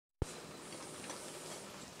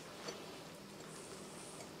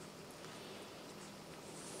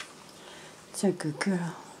So good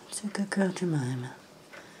girl. So good girl, Jemima.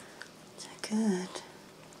 So good.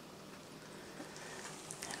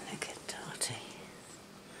 Look at Dotty.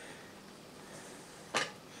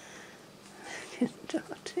 Look at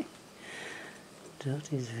Dotty.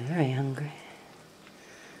 Dotty's very hungry.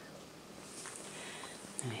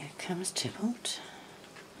 And here comes Tybalt.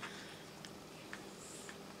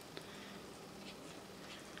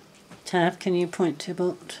 Tab, can you point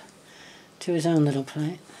Tybalt to his own little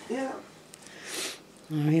plate? Yeah.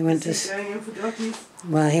 Oh, he went to. Going in for Dotty?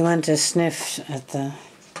 Well, he went to sniff at the.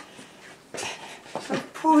 Oh,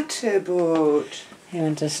 poor Tybalt. He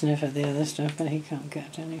went to sniff at the other stuff, but he can't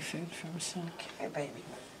get any food for himself. Okay, baby.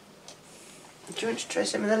 Do you want to try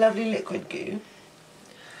some of the lovely liquid goo?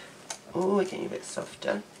 Oh, we're getting a bit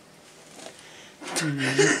softer.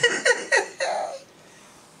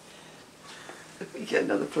 We get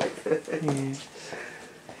another plate. Yeah.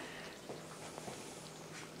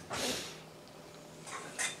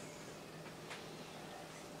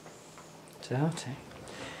 Dotty.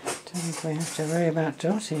 Don't think we have to worry about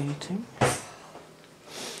Dotty eating.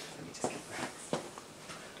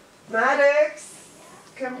 Maddox!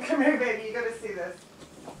 Come here, baby, you gotta see this.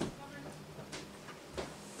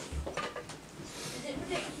 Is it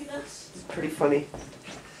ridiculous? It's pretty funny.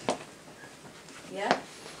 Yeah?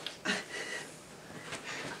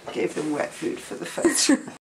 Gave them wet food for the first